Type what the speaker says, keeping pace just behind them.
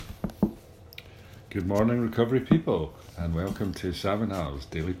Good morning, recovery people, and welcome to Sam & Al's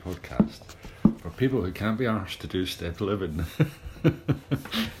daily podcast for people who can't be arsed to do step 11.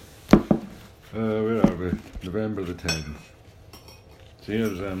 Where are we? November the 10th. So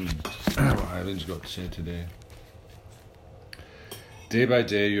here's what Eileen's got to say today. Day by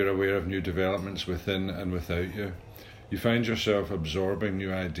day, you're aware of new developments within and without you. You find yourself absorbing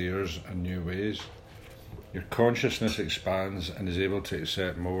new ideas and new ways. Your consciousness expands and is able to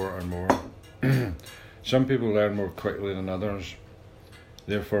accept more and more. Some people learn more quickly than others.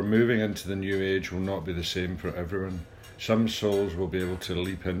 Therefore, moving into the new age will not be the same for everyone. Some souls will be able to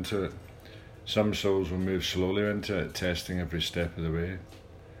leap into it. Some souls will move slowly into it, testing every step of the way.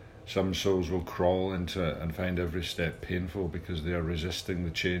 Some souls will crawl into it and find every step painful because they are resisting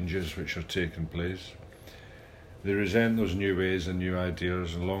the changes which are taking place. They resent those new ways and new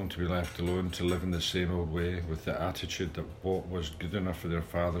ideas and long to be left alone to live in the same old way with the attitude that what was good enough for their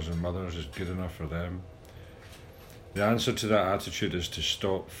fathers and mothers is good enough for them. The answer to that attitude is to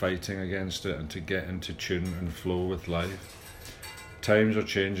stop fighting against it and to get into tune and flow with life. Times are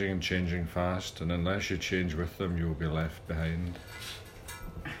changing and changing fast, and unless you change with them, you will be left behind.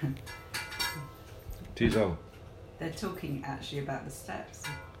 Teasel. They're talking actually about the steps.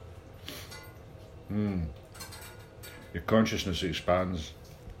 Your consciousness expands.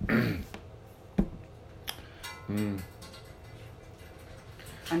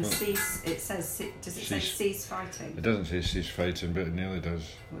 And cease, it says, does it say cease fighting? It doesn't say cease fighting, but it nearly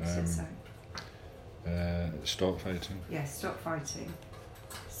does. What does it say? Stop fighting. Yeah, stop fighting.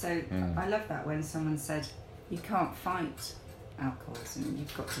 So I love that when someone said, you can't fight alcoholism,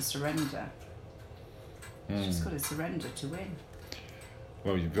 you've got to surrender. You've just got to surrender to win.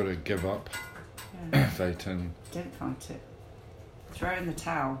 Well, you've got to give up fighting. Don't fight it. Throw in the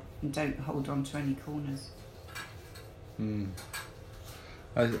towel and don't hold on to any corners.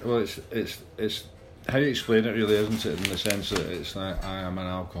 Well, it's how you explain it, really, isn't it? In the sense that it's like I am an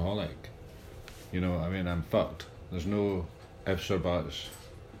alcoholic. You know, I mean, I'm fucked. There's no ifs or buts.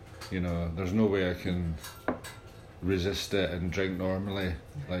 You know, there's no way I can resist it and drink normally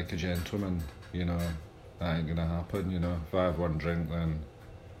like a gentleman. You know, that ain't gonna happen. You know, if I have one drink, then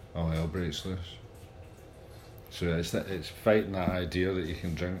all hell breaks loose. So it's fighting that idea that you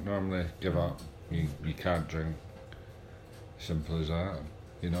can drink normally. Give up. You can't drink. Simple as that.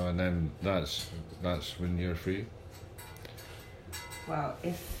 You know, and then that's when you're free. Well,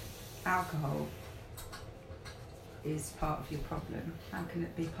 if alcohol is part of your problem, how can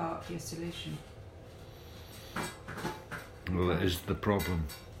it be part of your solution? Well, it is the problem.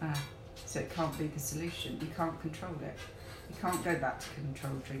 So it can't be the solution. You can't control it. You can't go back to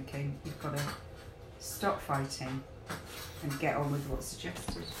controlled drinking. You've got to stop fighting and get on with what's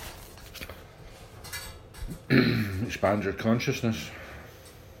suggested. Expand your consciousness.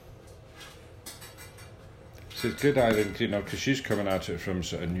 So it's good, I think, you know, because she's coming at it from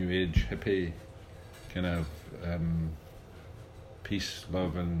sort of new age hippie kind of peace,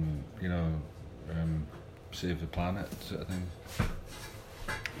 love, and you know, save the planet sort of thing,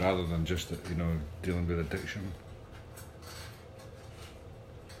 rather than just you know dealing with addiction.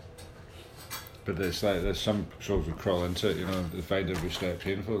 But it's like there's some souls who crawl into it, you know, they find every step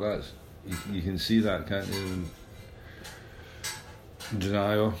painful. That's you can see that, can't you? In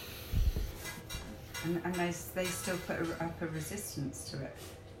denial. And they still put up a resistance to it.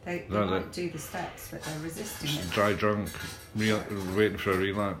 They might do the steps, but they're resisting it. Dry drunk, waiting for a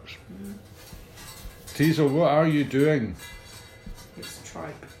relapse. Teasel, what are you doing? It's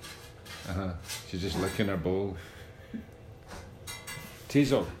tripe. She's just licking her bowl.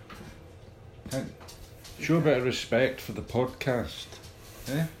 Teasel, show a bit of respect for the podcast.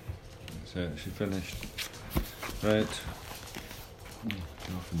 Eh? That's it, she finished. Right.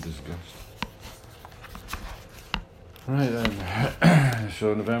 Off in disgust. Right then,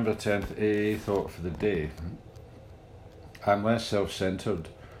 so November 10th, AA thought for the day. I'm less self-centred.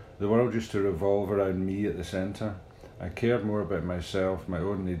 The world used to revolve around me at the centre. I cared more about myself, my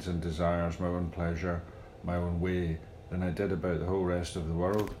own needs and desires, my own pleasure, my own way, than I did about the whole rest of the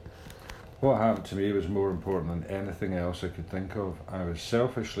world. What happened to me was more important than anything else I could think of. I was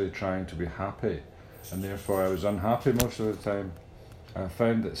selfishly trying to be happy, and therefore I was unhappy most of the time. I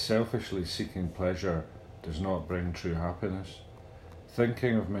found that selfishly seeking pleasure does not bring true happiness.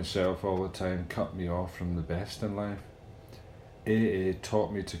 Thinking of myself all the time cut me off from the best in life. AA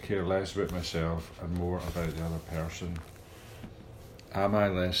taught me to care less about myself and more about the other person. Am I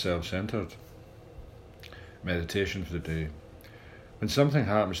less self-centred? Meditation for the day. When something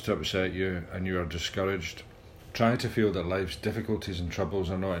happens to upset you and you are discouraged, try to feel that life's difficulties and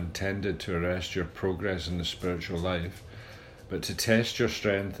troubles are not intended to arrest your progress in the spiritual life, but to test your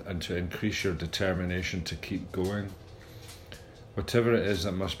strength and to increase your determination to keep going. Whatever it is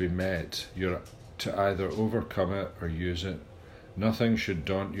that must be met, you're to either overcome it or use it. Nothing should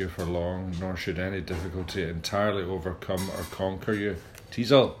daunt you for long, nor should any difficulty entirely overcome or conquer you.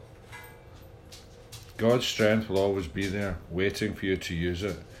 Teasel! God's strength will always be there, waiting for you to use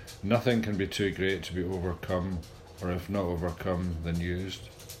it. Nothing can be too great to be overcome, or if not overcome, then used.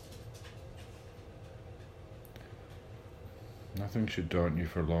 Nothing should daunt you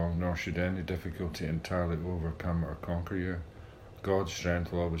for long, nor should any difficulty entirely overcome or conquer you. God's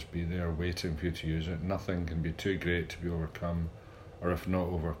strength will always be there, waiting for you to use it. Nothing can be too great to be overcome, or if not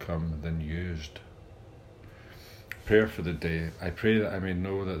overcome, then used. Prayer for the day. I pray that I may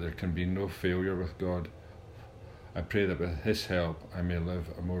know that there can be no failure with God. I pray that with His help I may live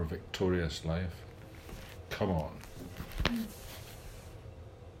a more victorious life. Come on.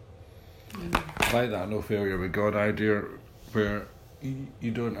 I like that no failure with God idea, where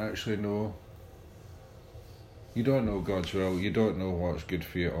you don't actually know. You don't know God's will. You don't know what's good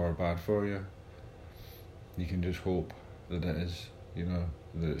for you or bad for you. You can just hope that it is, that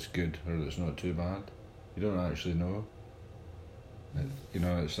it's good or that it's not too bad. You don't actually know.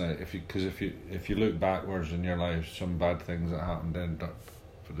 It's like if you look backwards in your life, some bad things that happened ended up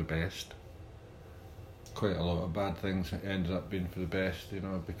for the best. Quite a lot of bad things ended up being for the best,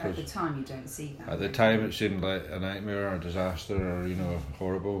 because at the time you don't see that. At the time it seemed like a nightmare or a disaster or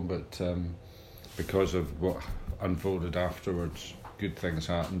horrible, but because of what unfolded afterwards, good things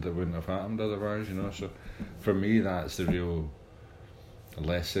happened that wouldn't have happened otherwise. So for me that's the real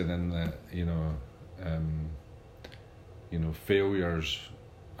lesson in that failures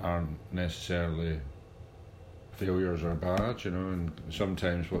aren't necessarily failures are bad, and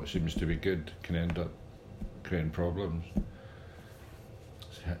sometimes what seems to be good can end up creating problems.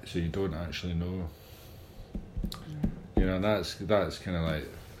 So you don't actually know. And that's kind of like,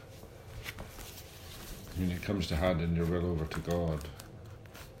 when it comes to handing your will over to God,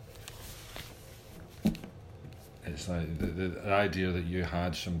 it's like the idea that you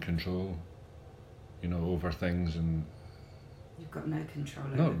had some control, over things, and you've got no control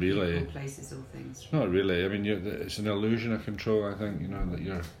over not really people, places, or things. Not really. I mean, it's an illusion of control. I think that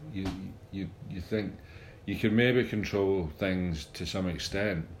you think you can maybe control things to some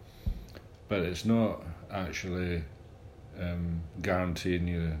extent, but it's not actually guaranteeing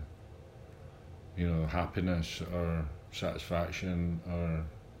you, happiness or satisfaction or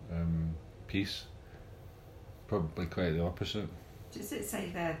peace. Probably quite the opposite. Does it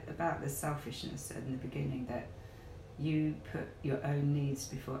say there about the selfishness in the beginning that you put your own needs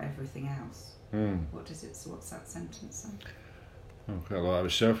before everything else? What's that sentence say? Oh, quite a lot. I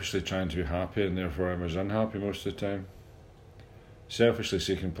was selfishly trying to be happy, and therefore I was unhappy most of the time. Selfishly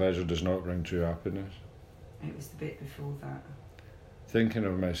seeking pleasure does not bring true happiness. It was the bit before that. Thinking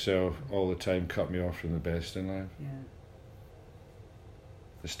of myself all the time cut me off from the best in life. Yeah.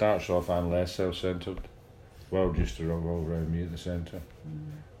 It starts off, I'm less self-centred. The world used to revolve around me at the centre.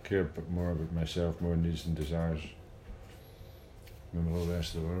 Care more about myself, more needs and desires than the whole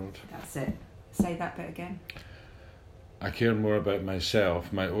rest of the world. That's it. Say that bit again. I care more about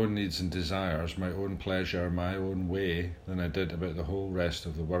myself, my own needs and desires, my own pleasure, my own way, than I did about the whole rest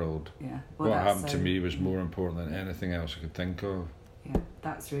of the world. Yeah. What happened to me was more important than anything else I could think of. Yeah,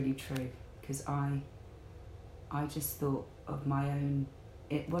 that's really true. Because I just thought of my own.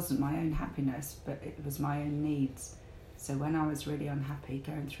 It wasn't my own happiness, but it was my own needs. So when I was really unhappy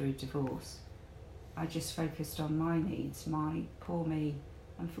going through a divorce, I just focused on my needs, my poor me,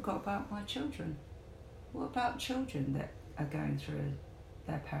 and forgot about my children. What about children that are going through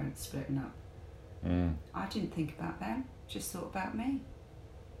their parents splitting up? I didn't think about them, just thought about me.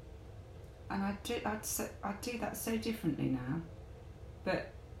 And I'd do that so differently now,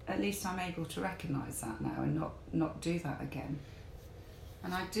 but at least I'm able to recognise that now and not do that again.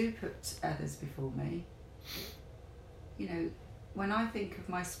 And I do put others before me. When I think of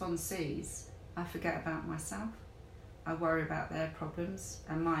my sponsees, I forget about myself. I worry about their problems,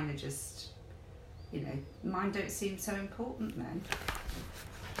 and mine are just, mine don't seem so important then.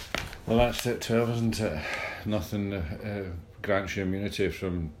 Well, that's it, 12, isn't it? Nothing grants you immunity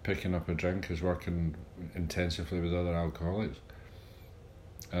from picking up a drink is working intensively with other alcoholics.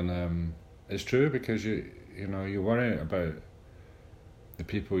 And it's true, because you worry about the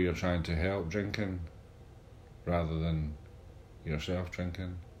people you're trying to help drinking rather than yourself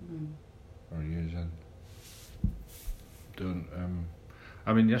drinking or using.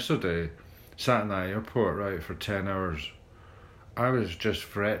 Yesterday, sat in that airport, right, for 10 hours. I was just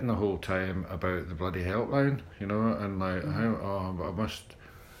fretting the whole time about the bloody helpline, and like,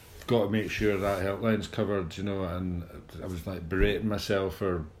 got to make sure that helpline's covered, you know, and I was like berating myself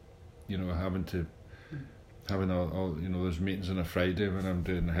for, you know, having all you know, those meetings on a Friday when I'm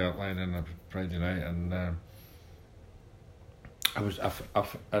doing the helpline on a Friday night, and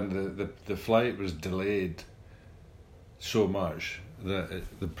the flight was delayed so much that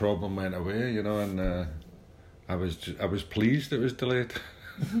the problem went away, you know, and I was pleased it was delayed.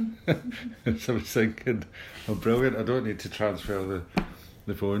 So I was thinking, oh brilliant, I don't need to transfer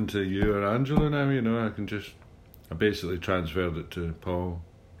the phone to you or Angela now, you know, I basically transferred it to Paul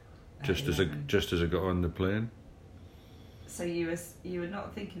just as I got on the plane. So you were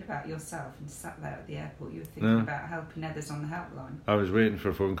not thinking about yourself and sat there at the airport, you were thinking about helping others on the helpline? I was waiting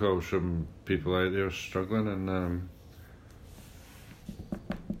for phone calls from people out there struggling, and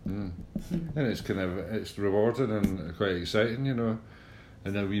and it's rewarding and quite exciting, you know,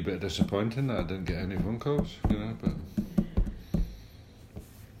 and a wee bit disappointing that I didn't get any phone calls, you know, but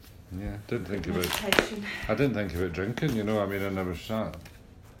yeah, I didn't think about drinking, you know, I mean, and I was sat,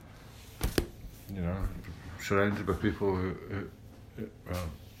 you know, surrounded by people who well,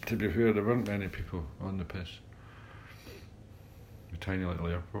 to be fair, there weren't many people on the piss. A tiny little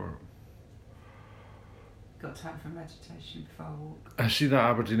airport. Got time for meditation before I walk. I see that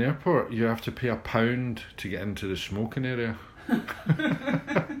Aberdeen airport, you have to pay £1 to get into the smoking area.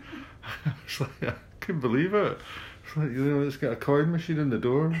 It's like, I couldn't believe it. It's like, you know, it's got a coin machine in the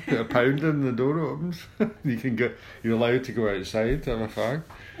door, get £1 in and the door opens. You're allowed to go outside to have a fag.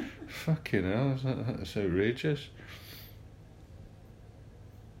 Fucking hell, that's outrageous.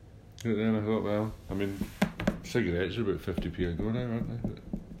 But then I thought, well, I mean, cigarettes are about 50p a go now, aren't they?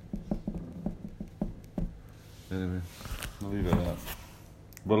 But anyway, I'll leave it at that.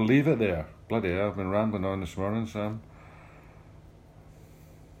 We'll leave it there. Bloody hell, I've been rambling on this morning, Sam.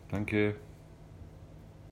 Thank you.